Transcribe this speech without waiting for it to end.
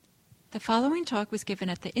The following talk was given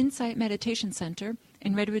at the Insight Meditation Center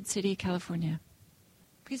in Redwood City, California.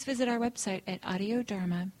 Please visit our website at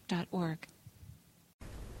audiodharma.org.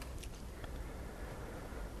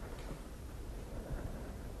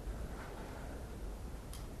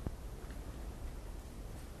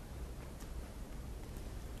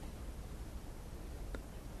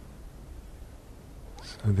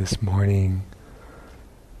 So this morning,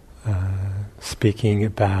 speaking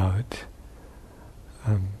about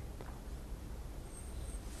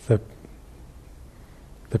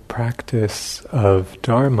the practice of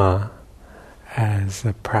Dharma as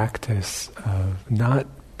a practice of not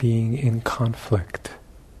being in conflict,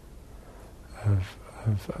 of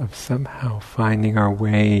somehow finding our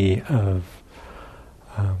way of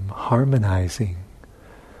harmonizing,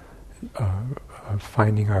 of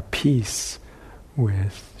finding our peace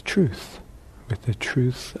with truth, with the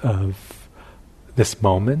truth of this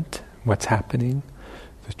moment, what's happening,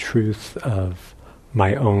 the truth of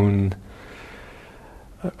my own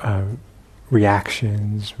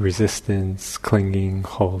reactions, resistance, clinging,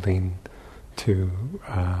 holding to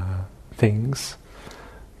things,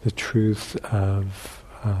 the truth of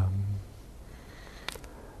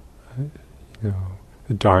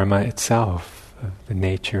the Dharma itself, of the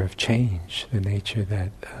nature of change, the nature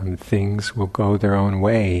that things will go their own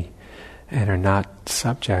way and are not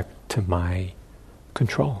subject to my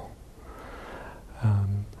control.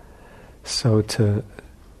 So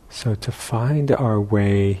to find our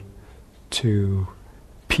way to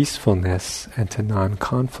peacefulness and to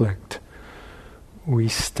non-conflict, we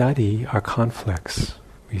study our conflicts.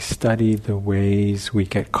 We study the ways we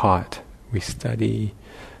get caught. We study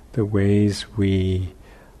the ways we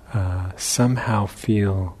somehow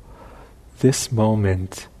feel this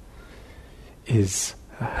moment is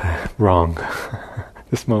wrong.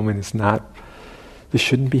 This moment is not, this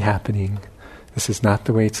shouldn't be happening. This is not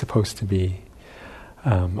the way it's supposed to be.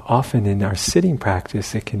 Often in our sitting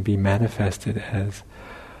practice, it can be manifested as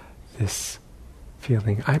this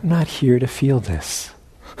feeling, I'm not here to feel this.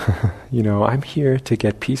 I'm here to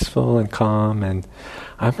get peaceful and calm, and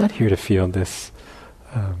I'm not here to feel this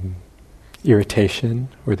irritation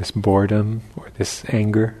or this boredom or this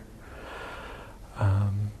anger.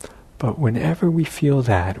 But whenever we feel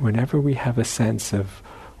that, whenever we have a sense of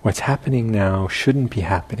what's happening now shouldn't be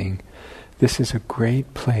happening, this is a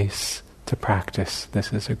great place to practice.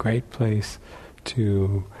 This is a great place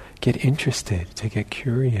to get interested, to get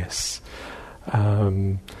curious,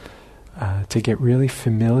 to get really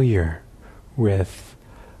familiar with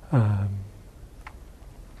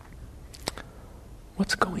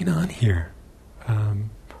what's going on here.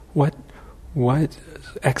 What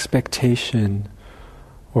expectation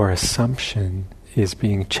or assumption is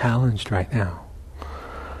being challenged right now?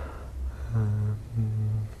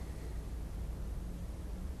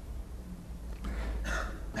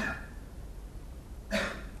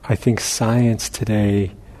 I think science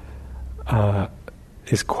today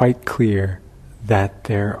is quite clear that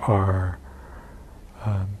there are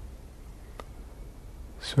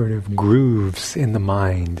sort of grooves in the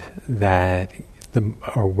mind that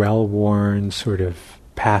are well-worn sort of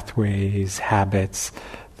pathways, habits,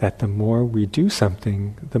 that the more we do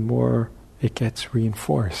something, the more it gets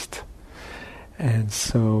reinforced. And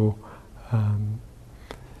so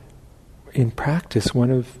in practice,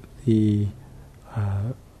 one of the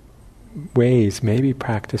ways maybe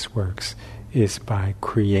practice works is by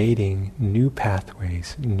creating new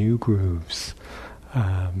pathways, new grooves.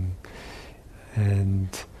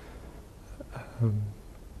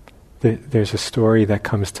 There's a story that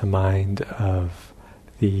comes to mind of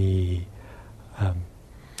the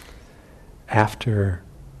after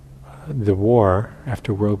the war,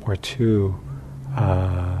 after World War II,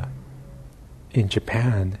 in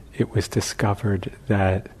Japan, it was discovered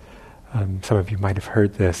that some of you might have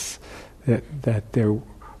heard this, that there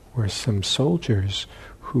were some soldiers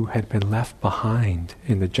who had been left behind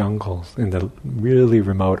in the jungles, in the really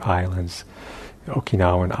remote islands,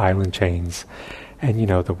 Okinawan island chains. And,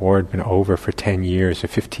 the war had been over for 10 years or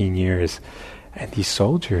 15 years. And these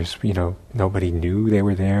soldiers, nobody knew they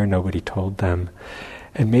were there, nobody told them.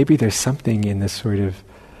 And maybe there's something in this sort of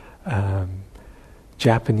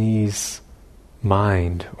Japanese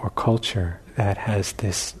mind or culture that has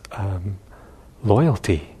this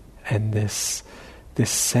loyalty and this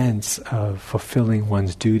sense of fulfilling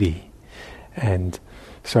one's duty. And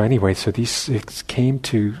so anyway, it came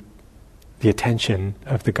to the attention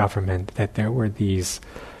of the government that there were these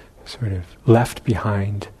sort of left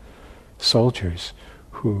behind soldiers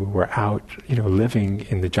who were out, living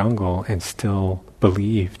in the jungle and still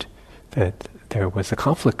believed that there was a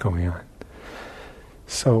conflict going on.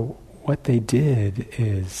 So what they did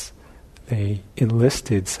is they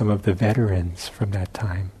enlisted some of the veterans from that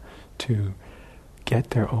time to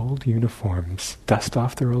get their old uniforms, dust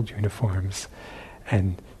off their old uniforms,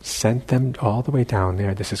 and sent them all the way down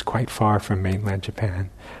there. This is quite far from mainland Japan,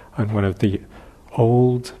 on one of the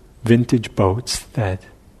old vintage boats that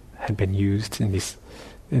had been used at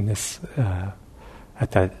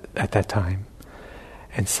that time,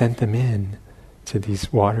 and sent them in to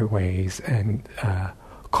these waterways and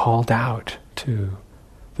called out to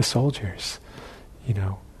the soldiers,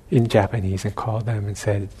 in Japanese, and called them and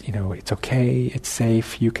said, it's okay, it's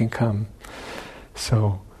safe, you can come.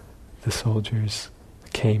 So the soldiers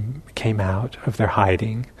came out of their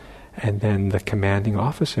hiding, and then the commanding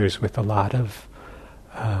officers, with a lot of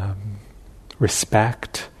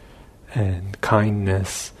respect and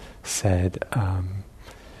kindness, said,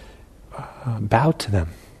 bowed to them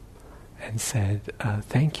and said,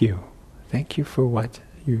 thank you for what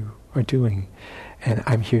you are doing, and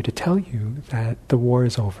I'm here to tell you that the war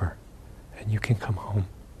is over and you can come home.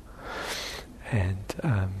 And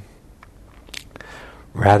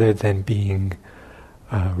rather than being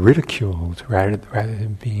ridiculed, rather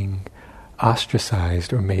than being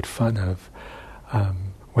ostracized or made fun of,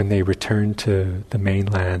 when they returned to the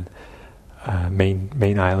mainland,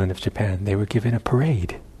 main island of Japan, they were given a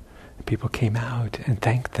parade. People came out and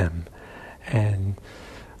thanked them, and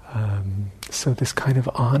so this kind of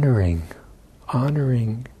honoring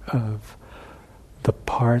of the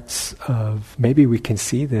parts of, maybe we can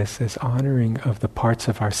see this as honoring of the parts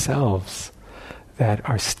of ourselves that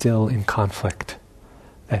are still in conflict,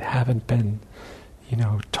 that haven't been,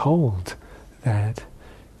 told that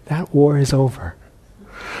war is over.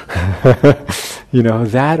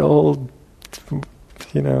 That old,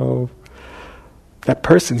 that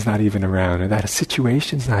person's not even around, or that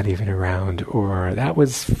situation's not even around, or that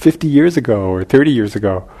was 50 years ago or 30 years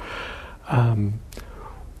ago.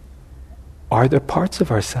 Are there parts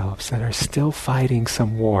of ourselves that are still fighting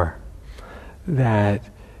some war?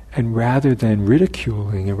 And rather than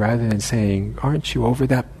ridiculing, and rather than saying, aren't you over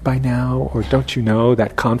that by now? Or don't you know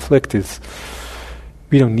that conflict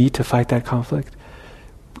we don't need to fight that conflict?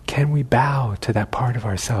 Can we bow to that part of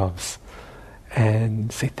ourselves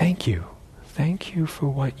and say, thank you. Thank you for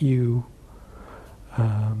what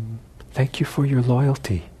thank you for your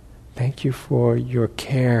loyalty. Thank you for your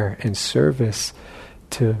care and service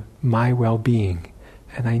to my well-being.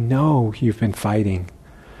 And I know you've been fighting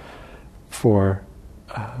for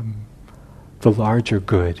the larger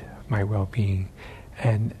good, my well-being.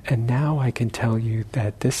 And now I can tell you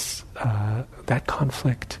that that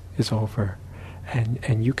conflict is over,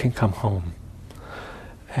 and you can come home.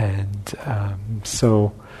 And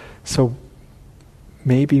so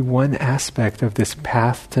maybe one aspect of this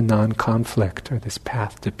path to non-conflict, or this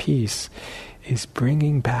path to peace, is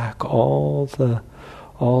bringing back all the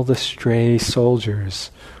stray soldiers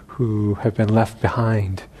who have been left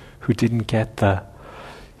behind, who didn't get they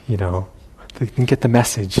didn't get the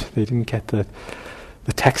message, they didn't get the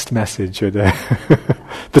text message, or the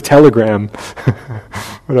the telegram,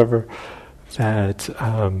 whatever. That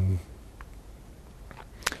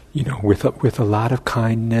with a lot of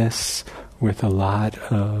kindness, with a lot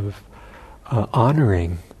of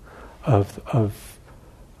honoring of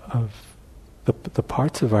the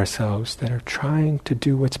parts of ourselves that are trying to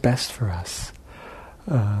do what's best for us.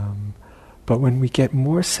 But when we get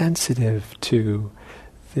more sensitive to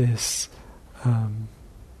this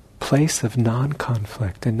place of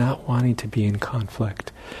non-conflict and not wanting to be in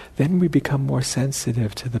conflict, then we become more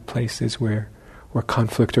sensitive to the places where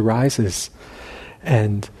conflict arises.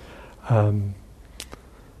 And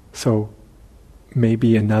so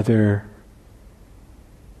maybe to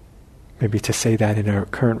say that in our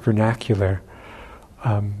current vernacular,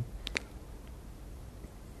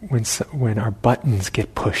 when our buttons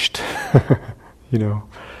get pushed,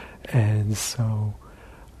 and so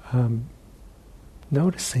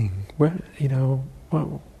noticing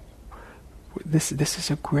this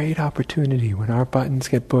is a great opportunity when our buttons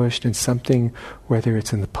get pushed in something, whether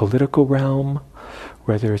it's in the political realm,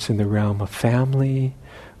 whether it's in the realm of family,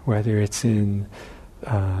 whether it's in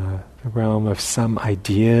the realm of some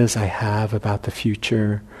ideas I have about the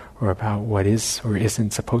future, or about what is or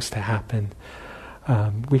isn't supposed to happen.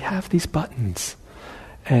 We have these buttons,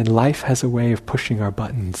 and life has a way of pushing our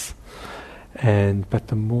buttons. But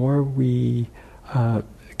the more we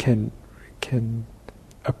can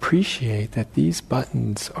appreciate that these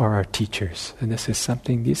buttons are our teachers, and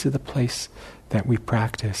these are the place that we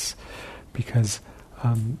practice, because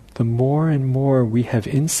the more and more we have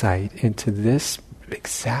insight into this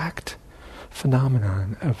exact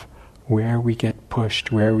phenomenon of where we get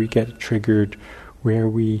pushed, where we get triggered, where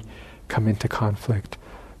we come into conflict,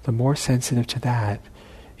 the more sensitive to that,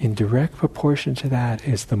 in direct proportion to that,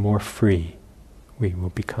 is the more free we will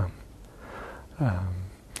become.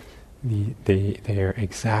 They are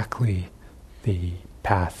exactly the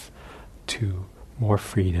path to more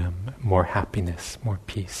freedom, more happiness, more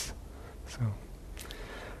peace. So,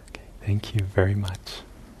 okay, thank you very much.